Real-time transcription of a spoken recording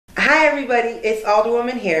Hi everybody, it's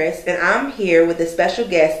Alderwoman Harris, and I'm here with a special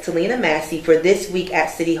guest, Talina Massey, for This Week at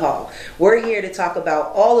City Hall. We're here to talk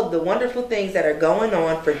about all of the wonderful things that are going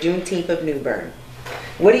on for Juneteenth of New Bern.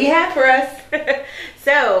 What do you have for us?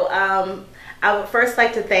 So, I would first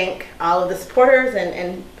like to thank all of the supporters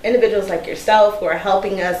and individuals like yourself who are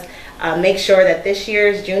helping us make sure that this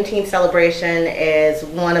year's Juneteenth celebration is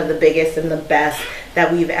one of the biggest and the best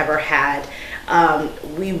that we've ever had.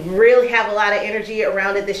 We really have a lot of energy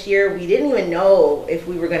around it this year. We didn't even know if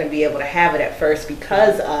we were going to be able to have it at first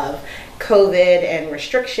because of COVID and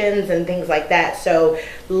restrictions and things like that. So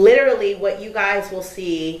literally what you guys will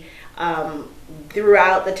see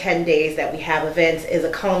throughout the 10 days that we have events is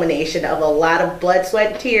a culmination of a lot of blood,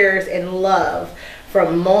 sweat, and tears and love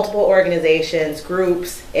from multiple organizations,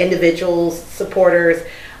 groups, individuals, supporters,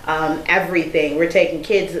 everything. We're taking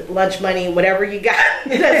kids lunch money, whatever you got.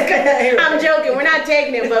 I'm joking, we're not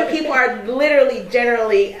taking it, but people are literally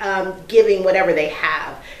generally giving whatever they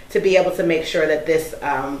have to be able to make sure that this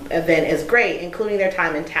event is great, including their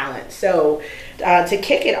time and talent. So to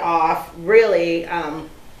kick it off, really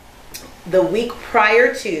the week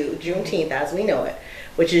prior to Juneteenth as we know it,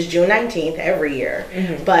 which is June 19th every year.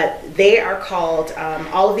 Mm-hmm. But they are called,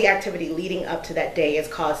 all of the activity leading up to that day is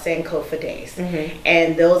called Sankofa Days. Mm-hmm.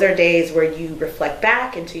 And those are days where you reflect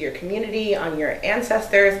back into your community, on your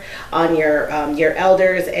ancestors, on your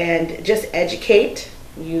elders, and just educate.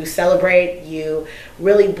 You celebrate, you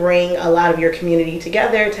really bring a lot of your community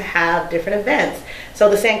together to have different events.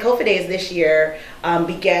 So the Sankofa Days this year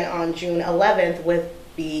began on June 11th with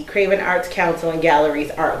the Craven Arts Council and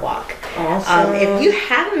Galleries Art Walk. Awesome. If you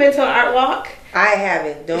haven't been to an art walk, I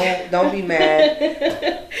haven't. Don't be mad.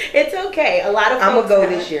 It's okay. A lot of folks I'm gonna go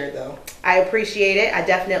this year though. I appreciate it. I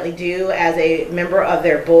definitely do. As a member of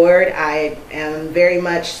their board, I am very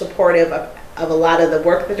much supportive of a lot of the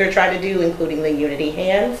work that they're trying to do, including the Unity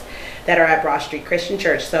Hands that are at Broad Street Christian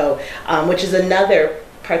Church. So, which is another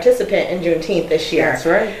participant in Juneteenth this year. That's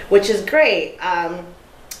right. Which is great.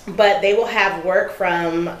 But they will have work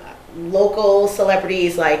from local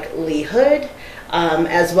celebrities like Lee Hood,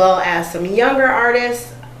 as well as some younger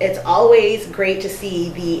artists. It's always great to see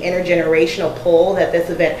the intergenerational pull that this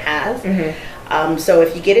event has. Mm-hmm. So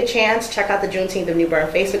if you get a chance, check out the Juneteenth of New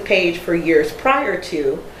Bern Facebook page for years prior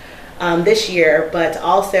to this year, but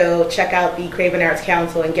also check out the Craven Arts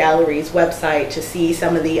Council and Galleries website to see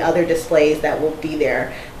some of the other displays that will be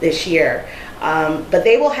there this year. But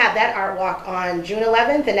they will have that art walk on June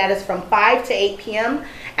 11th, and that is from 5 to 8 p.m.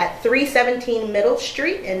 at 317 Middle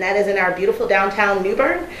Street, and that is in our beautiful downtown New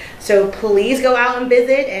Bern. So please go out and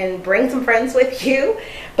visit and bring some friends with you.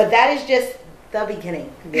 But that is just the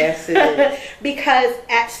beginning. Yes, it is. Because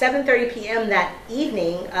at 7:30 p.m. that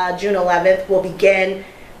evening, June 11th, will begin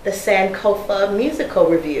the Sankofa musical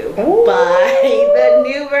review. Ooh. By the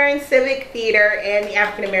New Bern Civic Theater and the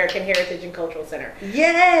African American Heritage and Cultural Center.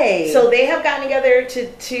 Yay! So they have gotten together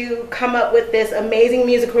to come up with this amazing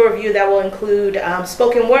musical review that will include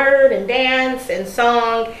spoken word and dance and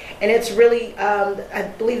song, and it's really,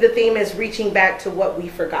 I believe the theme is reaching back to what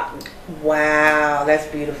we've forgotten. Wow, that's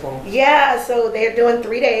beautiful. Yeah, so they're doing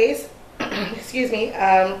 3 days, excuse me,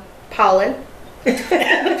 pollen, 3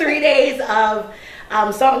 days of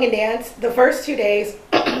song and dance. The first 2 days,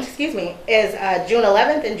 excuse me, is June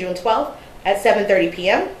 11th and June 12th at 7:30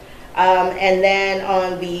 p.m. And then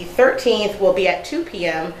on the 13th will be at 2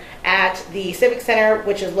 p.m. at the Civic Center,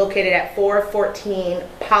 which is located at 414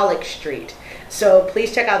 Pollock Street. So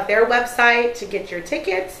please check out their website to get your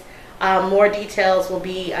tickets. More details will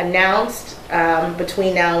be announced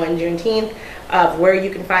between now and Juneteenth of where you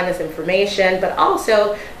can find this information, but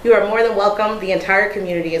also you are more than welcome. The entire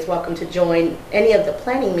community is welcome to join any of the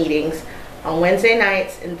planning meetings on Wednesday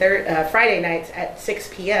nights and Friday nights at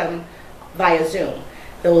 6 p.m. via Zoom.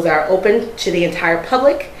 Those are open to the entire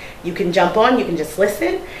public. You can jump on, you can just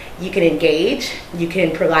listen, you can engage, you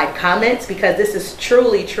can provide comments, because this is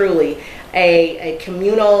truly, truly a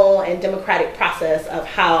communal and democratic process of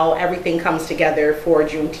how everything comes together for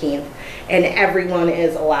Juneteenth, and everyone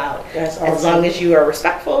is allowed. That's awesome. As long as you are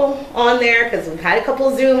respectful on there, because we've had a couple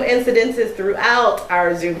of Zoom incidences throughout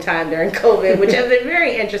our Zoom time during COVID, which have been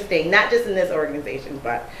very interesting, not just in this organization,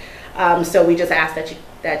 but so we just ask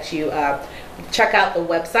that you check out the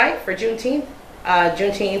website for Juneteenth,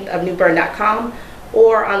 juneteenthofnewbern.com,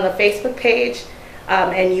 or on the Facebook page,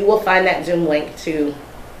 and you will find that Zoom link to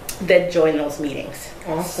then join those meetings.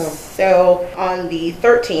 Awesome. So on the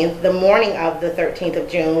 13th, the morning of the 13th of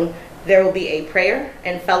June, there will be a prayer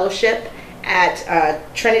and fellowship at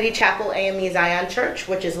Trinity Chapel AME Zion Church,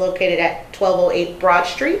 which is located at 1208 Broad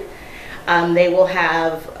Street. They will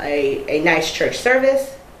have a nice church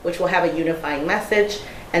service, which will have a unifying message,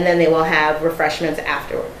 and then they will have refreshments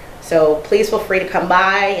afterward. So please feel free to come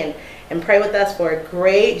by and pray with us for a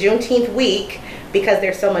great Juneteenth week, because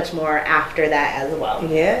there's so much more after that as well.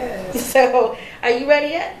 Yes. So are you ready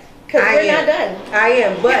yet? Because we're not done. I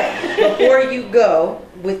am, but before you go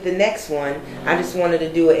with the next one, I just wanted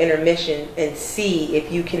to do an intermission and see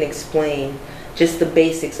if you can explain just the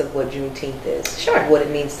basics of what Juneteenth is. Sure. What it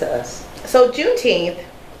means to us. So Juneteenth,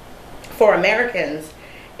 for Americans,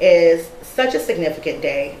 is such a significant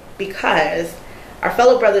day because our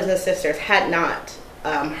fellow brothers and sisters had not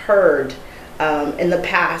heard in the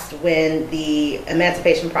past, when the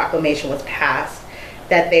Emancipation Proclamation was passed,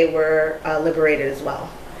 that they were liberated as well.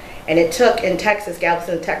 And it took in Texas,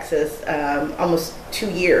 Galveston, Texas, almost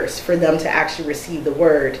 2 years for them to actually receive the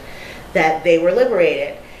word that they were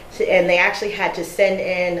liberated. And they actually had to send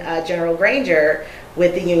in General Granger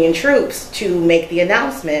with the Union troops to make the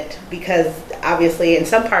announcement, because obviously in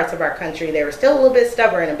some parts of our country they were still a little bit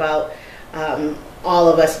stubborn about all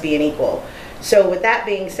of us being equal. So with that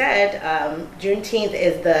being said, Juneteenth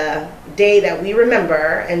is the day that we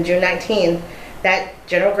remember, and June 19th, that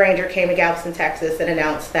General Granger came to Galveston, Texas, and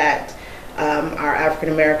announced that our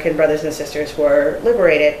African American brothers and sisters were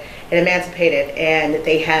liberated and emancipated, and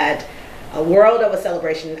they had a world of a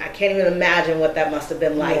celebration. I can't even imagine what that must have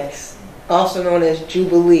been like. Yes. Also known as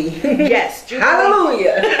Jubilee. Yes, Jubilee.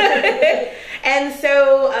 Hallelujah. And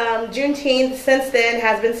so Juneteenth since then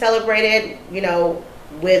has been celebrated,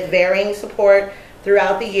 with varying support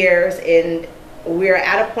throughout the years. And we're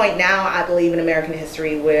at a point now, I believe, in American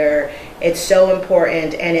history where it's so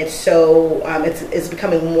important, and it's so it's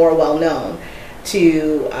becoming more well known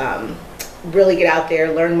to really get out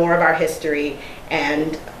there, learn more of our history,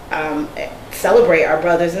 and celebrate our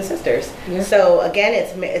brothers and sisters. Yeah. So again,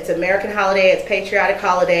 it's American holiday, it's patriotic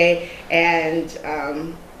holiday,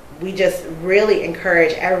 and we just really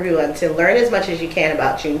encourage everyone to learn as much as you can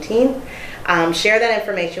about Juneteenth. Share that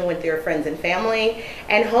information with your friends and family,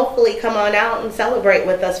 and hopefully come on out and celebrate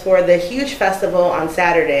with us for the huge festival on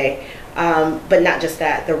Saturday. But not just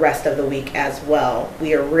that, the rest of the week as well.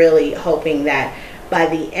 We are really hoping that by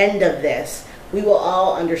the end of this, we will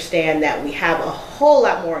all understand that we have a whole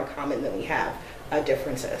lot more in common than we have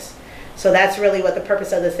differences. So that's really what the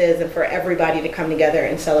purpose of this is, and for everybody to come together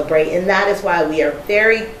and celebrate. And that is why we are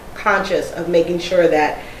very conscious of making sure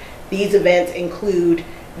that these events include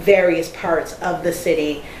various parts of the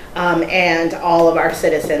city and all of our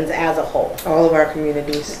citizens as a whole. All of our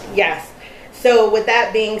communities. Yes. So with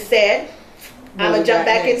that being said, I'm going to jump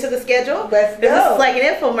back into the schedule. Let's go. This is like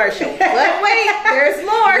an infomercial. But wait, there's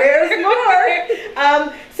more. There's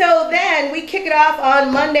more. So then we kick it off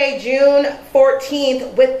on Monday, June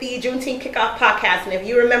 14th with the Juneteenth Kickoff Podcast. And if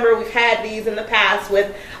you remember, we've had these in the past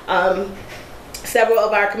with several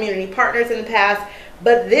of our community partners in the past.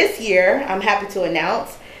 But this year, I'm happy to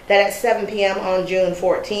announce that at 7 p.m. on June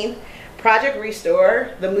 14th, Project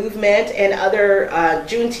Restore, the movement, and other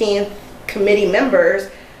Juneteenth committee members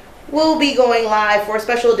will be going live for a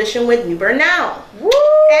special edition with New Bern Now. Woo!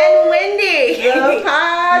 And Wendy. The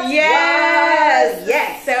pod. Yes.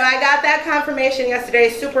 Yes. So I got that confirmation yesterday.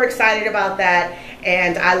 Super excited about that.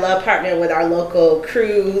 And I love partnering with our local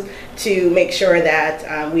crews to make sure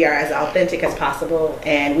that we are as authentic as possible,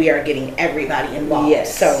 and we are getting everybody involved.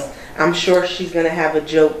 Yes. So I'm sure she's going to have a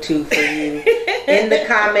joke too for you in the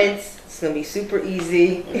comments. It's going to be super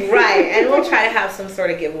easy. Right. And we'll try to have some sort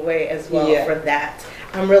of giveaway as well for that.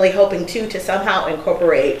 I'm really hoping too to somehow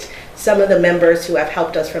incorporate some of the members who have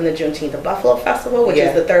helped us from the Juneteenth of Buffalo Festival, which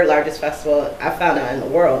is the third largest festival I found out in the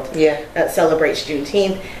world that celebrates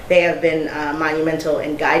Juneteenth. They have been monumental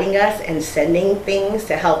in guiding us and sending things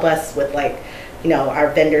to help us with, like,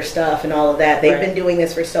 our vendor stuff and all of that. They've been doing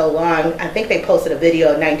this for so long. I think they posted a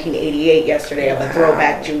video in 1988 yesterday of a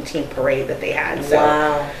throwback Juneteenth parade that they had.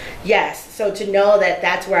 So, yes. So to know that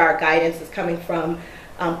that's where our guidance is coming from,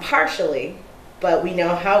 partially. But we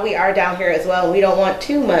know how we are down here as well. We don't want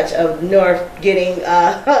too much of North getting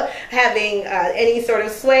having any sort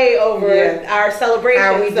of sway over our celebrations.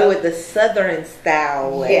 How we do it the Southern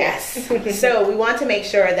style way. Yes. So we want to make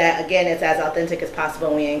sure that, again, it's as authentic as possible,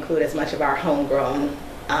 and we include as much of our homegrown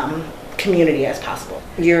community as possible.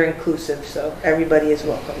 You're inclusive, so everybody is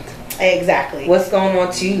welcomed. Exactly. What's going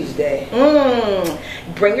on Tuesday?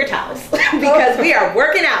 Bring your towels because we are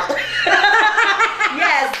working out.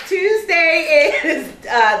 Yes, Tuesday is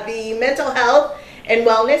the Mental Health and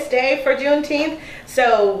Wellness Day for Juneteenth.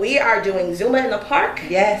 So we are doing Zumba in the park.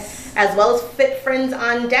 Yes. As well as Fit Friends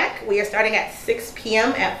on Deck. We are starting at 6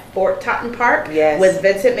 p.m. at Fort Totten Park with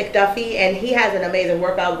Vincent McDuffie. And he has an amazing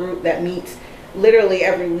workout group that meets literally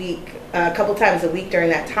every week, a couple times a week during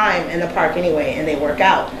that time in the park anyway, and they work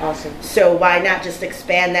out. Awesome. So why not just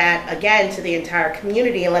expand that again to the entire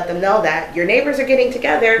community and let them know that your neighbors are getting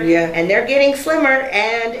together, and they're getting slimmer,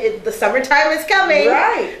 and the summertime is coming.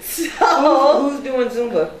 Right. So who's doing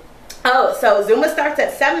Zumba? Oh, so Zumba starts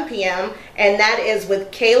at 7 p.m. and that is with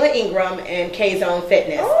Kayla Ingram and K-Zone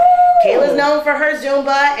Fitness. Oh. Kayla's known for her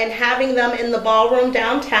Zumba and having them in the ballroom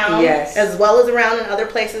downtown, as well as around in other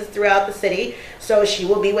places throughout the city. So she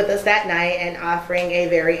will be with us that night and offering a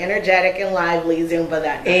very energetic and lively Zumba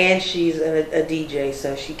that night. And she's a DJ,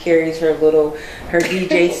 so she carries her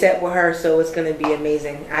DJ set with her, so it's going to be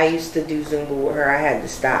amazing. I used to do Zumba with her. I had to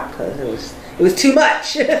stop because it was too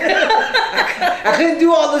much. I couldn't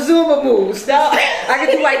do all the Zumba moves. No. I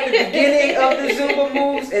could do like the beginning of the Zumba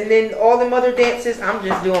moves, and then all the other dances, I'm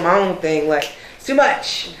just doing my own thing. Like, it's too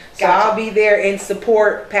much. So I'll be there in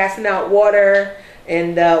support, passing out water,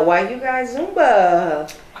 and while you guys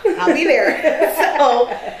Zumba, I'll be there. So,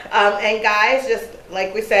 and guys, just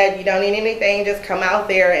like we said, you don't need anything. Just come out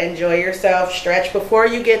there, enjoy yourself, stretch before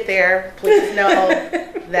you get there. Please know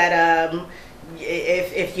that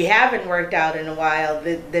if you haven't worked out in a while,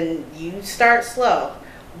 then you start slow.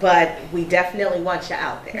 But we definitely want you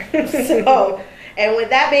out there. So, and with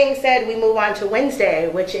that being said, we move on to Wednesday,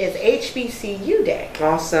 which is HBCU Day.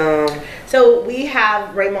 Awesome. So we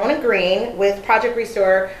have Ramona Green with Project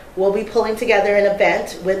Restore will be pulling together an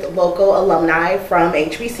event with local alumni from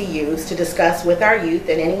HBCUs to discuss with our youth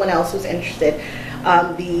and anyone else who's interested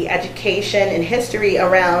the education and history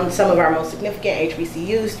around some of our most significant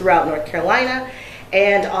HBCUs throughout North Carolina,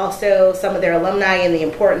 and also some of their alumni and the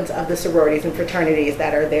importance of the sororities and fraternities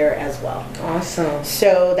that are there as well. Awesome.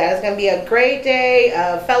 So that is going to be a great day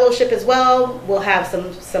of fellowship as well. We'll have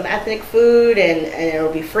some ethnic food, and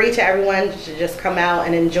it'll be free to everyone to just come out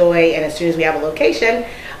and enjoy. And as soon as we have a location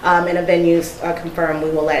and a venue's confirmed,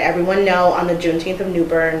 we will let everyone know on the Juneteenth of New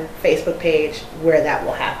Bern Facebook page where that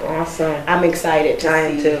will happen. Awesome. I'm excited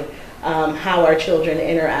to see how our children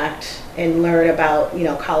interact and learn about,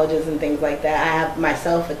 colleges and things like that. I have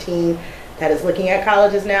myself a teen that is looking at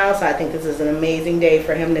colleges now, so I think this is an amazing day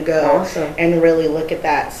for him to go and really look at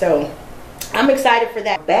that. So I'm excited for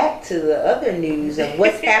that. Back to the other news of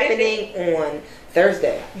what's happening on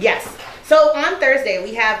Thursday. Yes. So on Thursday,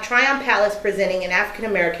 we have Tryon Palace presenting an African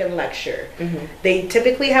American lecture. They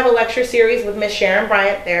typically have a lecture series with Miss Sharon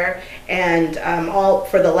Bryant there, and all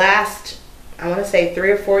for the last, I want to say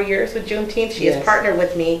 3 or 4 years with Juneteenth, she has partnered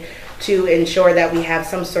with me to ensure that we have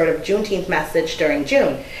some sort of Juneteenth message during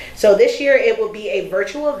June. So this year it will be a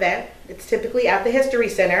virtual event. It's typically at the History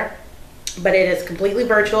Center, but it is completely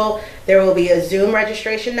virtual. There will be a Zoom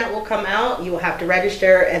registration that will come out. You will have to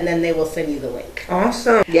register, and then they will send you the link.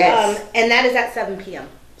 Awesome. Yes. And that is at 7 p.m.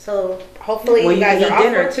 So hopefully you guys are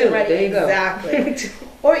dinner too. Ready. There you go. Exactly.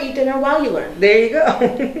 Or eat dinner while you learn. There you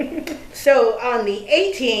go. So on the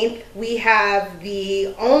 18th, we have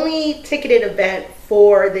the only ticketed event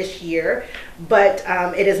for this year, but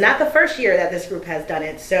it is not the first year that this group has done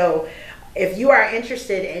it. So if you are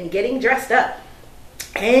interested in getting dressed up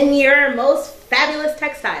in your most fabulous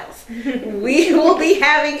textiles, we will be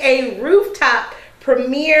having a rooftop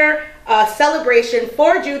premiere celebration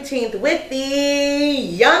for Juneteenth with the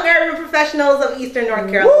young urban professionals of Eastern North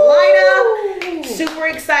Carolina. Woo! Super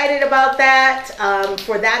excited about that.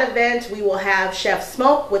 For that event, we will have Chef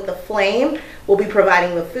Smoke with the Flame. We'll be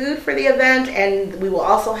providing the food for the event, and we will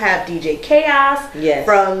also have DJ Chaos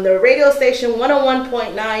from the radio station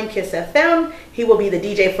 101.9 KISS FM. He will be the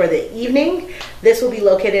DJ for the evening. This will be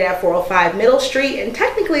located at 405 Middle Street, and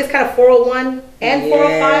technically it's kind of 401 and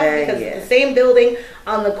 405 because it's the same building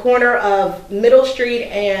on the corner of Middle Street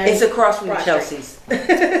and it's across from Chelsea's.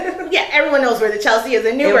 Yeah, everyone knows where the Chelsea is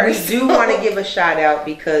in New Bern. We do want to give a shout out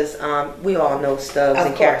because we all know Stubbs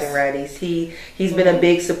and Captain Ratty's. He's been a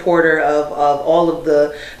big supporter of all of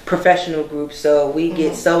the professional groups, so we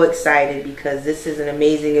get so excited because this is an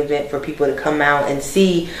amazing event for people to come out and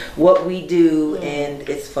see what we do, and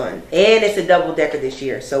it's fun. And it's a double-decker this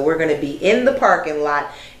year, so we're going to be in the parking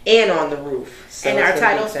lot and on the roof. So and our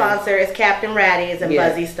title sponsor is Captain Ratty's and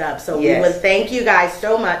Buzzy Stubbs. So we would thank you guys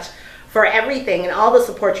so much for everything and all the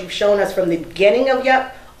support you've shown us from the beginning of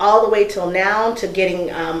YUP all the way till now, to getting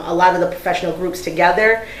a lot of the professional groups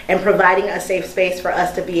together and providing a safe space for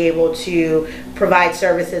us to be able to provide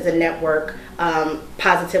services and network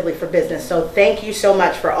positively for business. So thank you so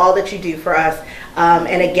much for all that you do for us.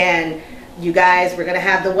 And again, You guys, we're going to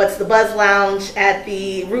have the What's the Buzz Lounge at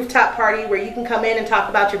the rooftop party where you can come in and talk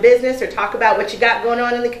about your business or talk about what you got going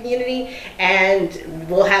on in the community, and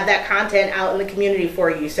we'll have that content out in the community for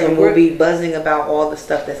you. So and we'll be buzzing about all the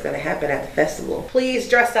stuff that's going to happen at the festival. Please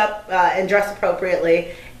dress up and dress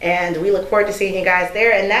appropriately, and we look forward to seeing you guys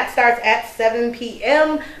there. And that starts at 7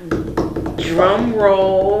 p.m. Drum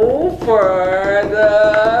roll for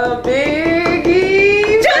the Biggie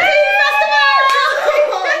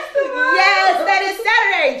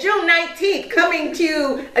June 19th, coming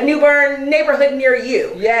to a New Bern neighborhood near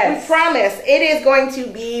you. Yes. We promise it is going to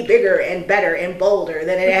be bigger and better and bolder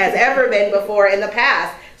than it has ever been before in the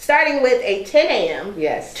past, starting with a 10 a.m.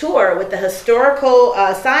 tour with the historical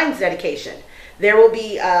signs dedication. There will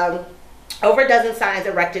be over a dozen signs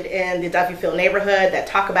erected in the Duffyfield neighborhood that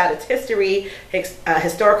talk about its history,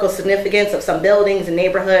 historical significance of some buildings and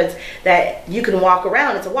neighborhoods that you can walk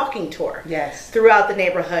around. It's a walking tour. Yes. Throughout the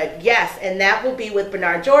neighborhood. Yes, and that will be with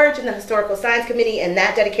Bernard George and the Historical Signs Committee, and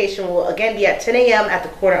that dedication will again be at 10 a.m. at the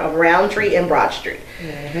corner of Roundtree and Broad Street.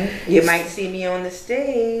 Mm-hmm. You might see me on the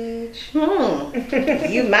stage.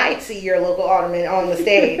 You might see your local alderman on the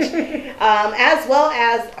stage. As well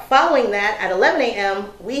as following that at 11 a.m.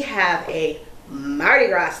 we have a Mardi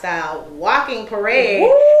Gras style walking parade. Woo!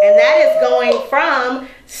 And that is going from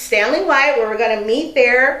Stanley White, where we're going to meet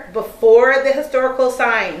there before the historical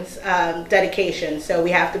signs dedication. So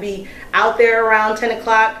we have to be out there around 10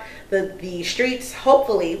 o'clock. The streets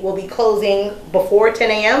hopefully will be closing before 10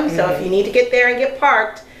 a.m. So if you need to get there and get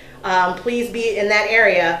parked, please be in that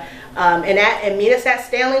area and meet us at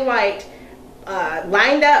Stanley White,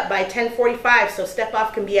 lined up by 10:45, so step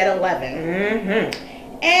off can be at 11.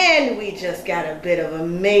 And we just got a bit of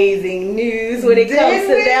amazing news when it comes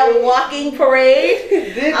to that walking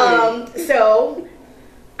parade. So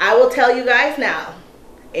I will tell you guys now,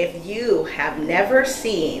 if you have never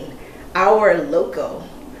seen our local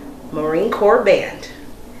Marine Corps band,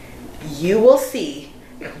 you will see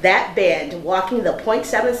that band walking the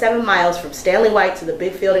 0.77 miles from Stanley White to the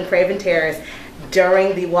big field in Craven Terrace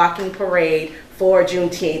during the walking parade for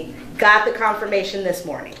Juneteenth. Got the confirmation this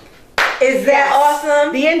morning. Is that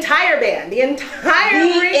awesome? The entire band, the entire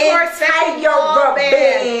Marine Corps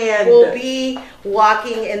band will be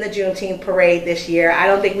walking in the Juneteenth parade this year. I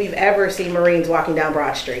don't think we've ever seen Marines walking down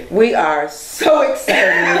Broad Street. We are so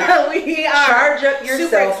excited. We are. Charge up your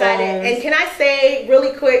super cell excited. phones. And can I say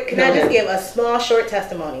really quick, can I just give a small short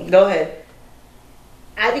testimony? Go ahead.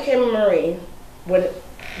 I became a Marine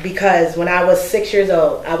because when I was 6 years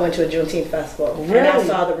old, I went to a Juneteenth festival. Really? And I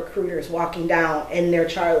saw the recruiters walking down in their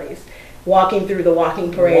Charlies, walking through the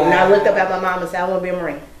walking parade. Wow. And I looked up at my mom and said, I want to be a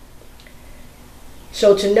Marine.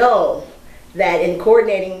 So to know that in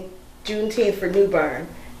coordinating Juneteenth for New Bern,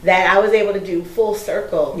 that I was able to do full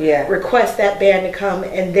circle, request that band to come,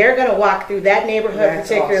 and they're going to walk through that neighborhood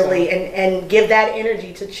particularly, awesome. and give that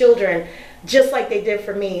energy to children, just like they did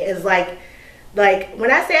for me, is like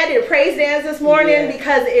when I say I did a praise dance this morning,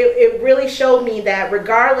 because it really showed me that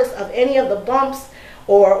regardless of any of the bumps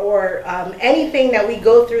or anything that we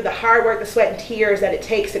go through, the hard work, the sweat and tears that it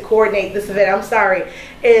takes to coordinate this event,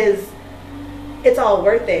 it's all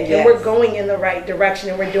worth it. Yes. And we're going in the right direction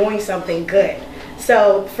and we're doing something good.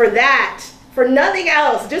 So for that, for nothing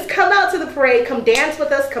else, just come out to the parade, come dance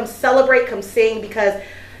with us, come celebrate, come sing, because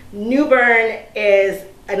New Bern is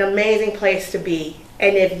an amazing place to be.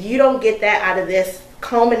 And if you don't get that out of this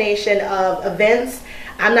culmination of events,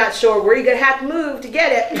 I'm not sure where you're going to have to move to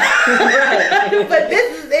get it. But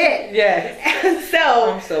this is it. Yes. And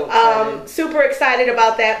so, I'm so excited. Super excited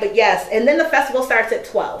about that. But yes, and then the festival starts at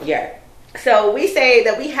 12. Yeah. So we say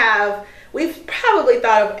that we've probably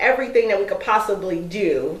thought of everything that we could possibly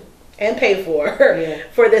do and pay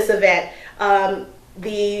for this event.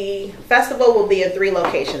 The festival will be in 3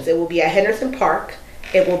 locations. It will be at Henderson Park.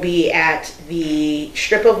 It will be at the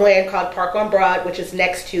strip of land called Park on Broad, which is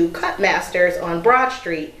next to Cutmasters on Broad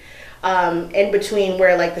Street, in between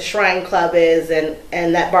where like the Shrine Club is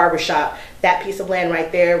and that barbershop. That piece of land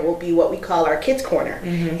right there will be what we call our kids corner,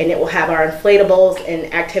 and it will have our inflatables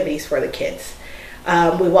and activities for the kids.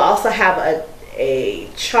 We will also have a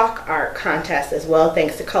chalk art contest as well,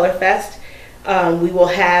 thanks to Color Fest. We will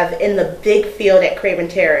have in the big field at Craven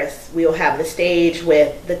Terrace, we will have the stage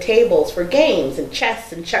with the tables for games and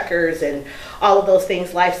chess and checkers and all of those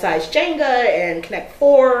things, life-size Jenga and Connect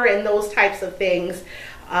 4 and those types of things.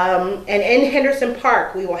 And in Henderson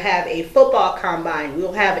Park, we will have a football combine. We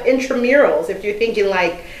will have intramurals. If you're thinking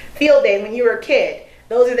like field day when you were a kid,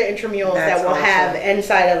 those are the intramurals that we'll have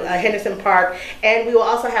inside of Henderson Park. And we will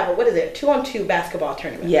also have a 2-on-2 basketball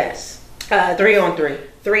tournament. Yes. 3-on-3.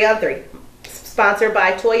 3-on-3. Sponsored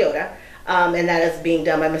by Toyota. and that is being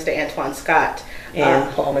done by Mr. Antoine Scott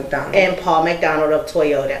and Paul McDonald. And Paul McDonald of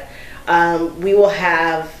Toyota. We will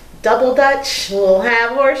have double dutch, we'll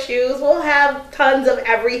have horseshoes, we'll have tons of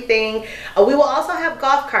everything. We will also have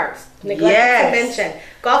golf carts. Neglected to mention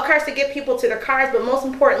golf carts to get people to their cars, but most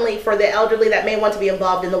importantly for the elderly that may want to be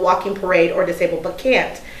involved in the walking parade or disabled but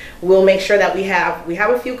can't. We'll make sure that we have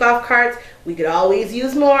a few golf carts. We could always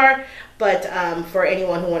use more, but for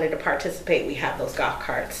anyone who wanted to participate, we have those golf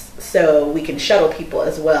carts, so we can shuttle people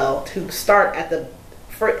as well to start at the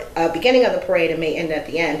beginning of the parade and may end at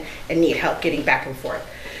the end and need help getting back and forth.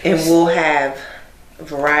 And we'll have a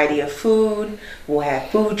variety of food. We'll have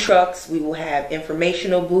food trucks. We will have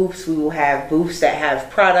informational booths. We will have booths that have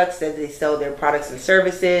products as they sell their products and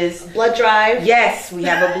services. Blood drive. Yes, we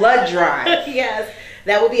have a blood drive. Yes,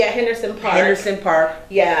 that will be at Henderson Park. Henderson Park.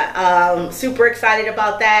 Yeah, super excited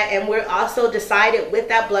about that. And we're also decided with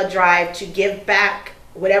that blood drive to give back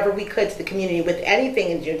whatever we could to the community with anything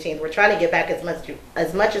in Juneteenth. We're trying to give back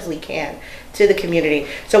as much as we can to the community.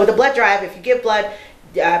 So with the blood drive, if you give blood,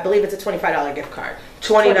 I believe it's a $25 gift card.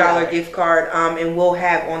 $20 gift card, and we'll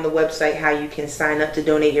have on the website how you can sign up to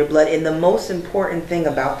donate your blood. And the most important thing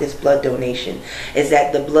about this blood donation is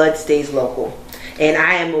that the blood stays local. And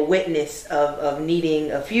I am a witness of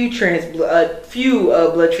needing a few blood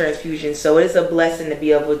transfusions, so it's a blessing to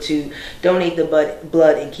be able to donate the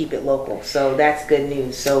blood and keep it local. So that's good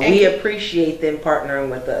news. So we appreciate them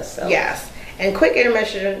partnering with us. So. Yes, and quick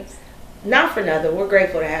intermission. Not for nothing, we're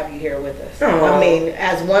grateful to have you here with us. Aww. I mean,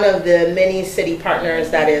 as one of the many city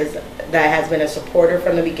partners that has been a supporter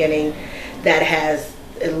from the beginning, that has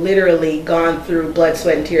literally gone through blood,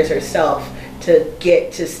 sweat, and tears herself to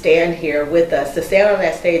get to stand here with us, to stand on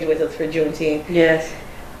that stage with us for Juneteenth. Yes.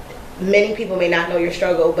 Many people may not know your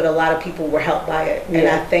struggle, but a lot of people were helped by it. Yeah. And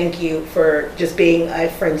I thank you for just being a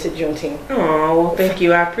friend to Juneteenth. Oh, well, thank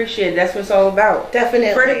you. I appreciate it. That's what it's all about.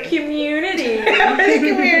 Definitely. For the community. For the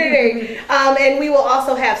community. And we will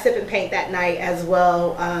also have Sip and Paint that night as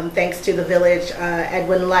well, thanks to the Village,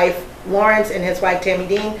 Edwin Life Lawrence and his wife Tammy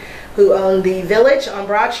Dean, who own the Village on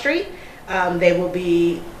Broad Street. They will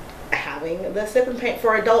be having the Sip and Paint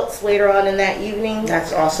for adults later on in that evening.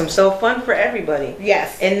 That's awesome. So fun for everybody.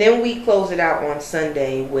 Yes. And then we close it out on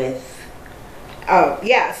Sunday with...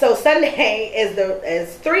 So Sunday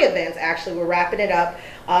is 3 events actually. We're wrapping it up.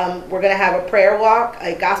 We're going to have a prayer walk,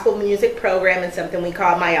 a gospel music program, and something we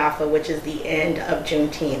call Mayafa, which is the end of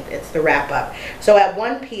Juneteenth. It's the wrap up. So at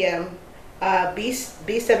 1 p.m., B.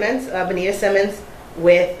 Simmons, Benita Simmons,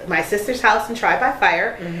 with My Sister's House and Try by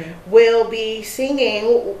Fire, will be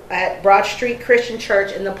singing at Broad Street Christian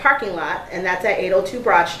Church in the parking lot, and that's at 802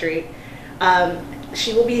 Broad Street.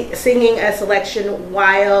 She will be singing a selection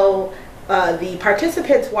while the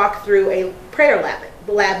participants walk through a prayer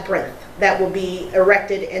labyrinth that will be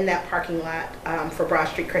erected in that parking lot for Broad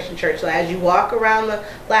Street Christian Church. So as you walk around the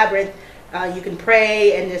labyrinth, you can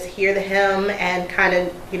pray and just hear the hymn and kind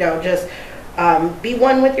of, just be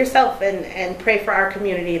one with yourself and pray for our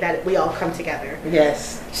community, that we all come together.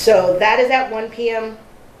 Yes. So that is at 1 p.m.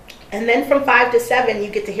 And then from 5 to 7, you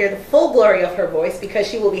get to hear the full glory of her voice, because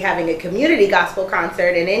she will be having a community gospel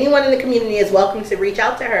concert, and anyone in the community is welcome to reach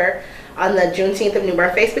out to her on the Juneteenth of New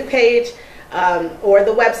Bern Facebook page or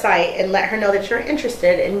the website and let her know that you're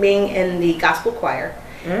interested in being in the gospel choir.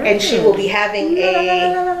 And she will be having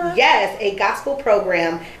a gospel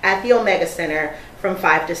program at the Omega Center from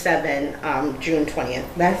 5 to 7, June 20th.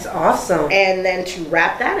 That's awesome. And then to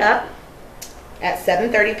wrap that up, at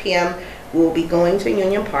 7:30 p.m., we'll be going to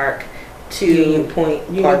Union Park, to Union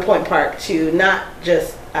Point Park, to not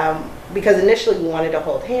just because initially we wanted to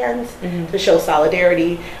hold hands to show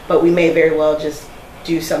solidarity, but we may very well just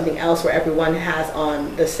do something else where everyone has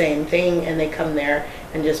on the same thing and they come there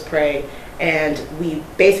and just pray. And we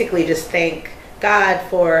basically just thank God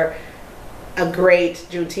for a great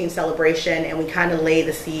Juneteenth celebration, and we kind of lay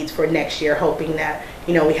the seeds for next year, hoping that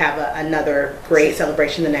we have another great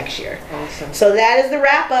celebration the next year. Awesome. So that is the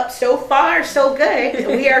wrap up. So far, so good.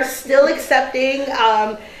 We are still accepting,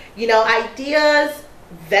 ideas,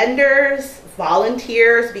 vendors,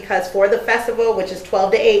 volunteers, because for the festival, which is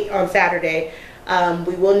 12 to 8 on Saturday,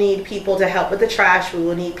 we will need people to help with the trash. We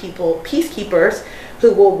will need peacekeepers,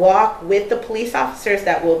 who will walk with the police officers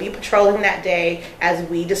that will be patrolling that day as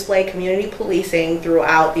we display community policing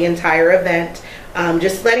throughout the entire event.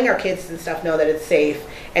 Just letting our kids and stuff know that it's safe,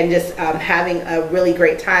 and just having a really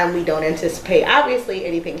great time. We don't anticipate, obviously,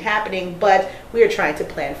 anything happening, but we are trying to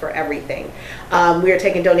plan for everything. We are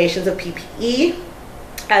taking donations of PPE,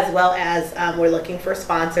 as well as we're looking for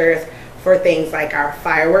sponsors for things like our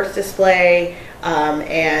fireworks display,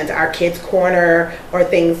 and our kids' corner or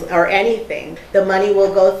things or anything. The money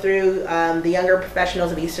will go through the younger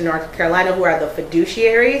professionals of Eastern North Carolina, who are the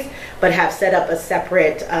fiduciaries, but have set up a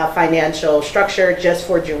separate financial structure just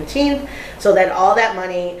for Juneteenth, so that all that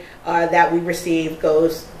money that we receive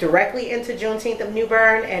goes directly into Juneteenth of New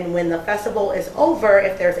Bern. And when the festival is over,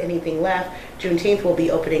 if there's anything left, Juneteenth will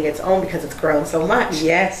be opening its own, because it's grown so much.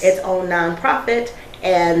 Yes. Its own nonprofit,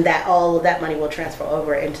 and that all of that money will transfer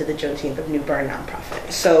over into the Juneteenth of New Bern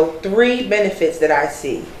nonprofit. So 3 benefits that I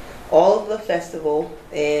see: all of the festival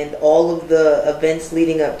and all of the events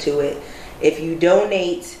leading up to it. If you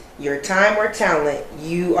donate your time or talent,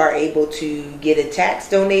 you are able to get a tax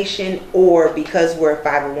donation, or because we're a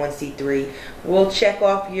 501c3, we'll check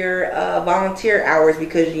off your volunteer hours,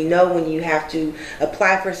 because you know when you have to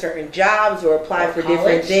apply for certain jobs or apply for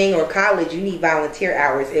different things, or college, you need volunteer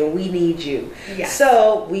hours, and we need you. Yes.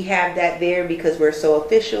 So we have that there because we're so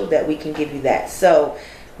official that we can give you that. So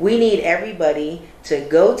we need everybody to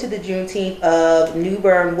go to the Juneteenth of New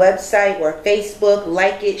Bern website or Facebook,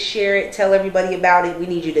 like it, share it, tell everybody about it. We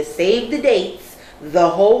need you to save the dates the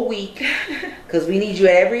whole week, because we need you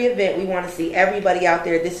at every event. We want to see everybody out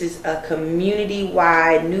there. This is a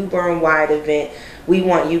community-wide, New Bern-wide event. We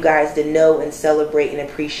want you guys to know and celebrate and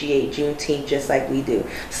appreciate Juneteenth just like we do.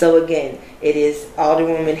 So again, it is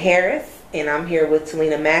Alderwoman Harris, and I'm here with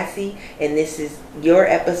Talina Massey, and this is your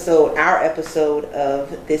episode, our episode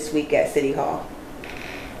of This Week at City Hall.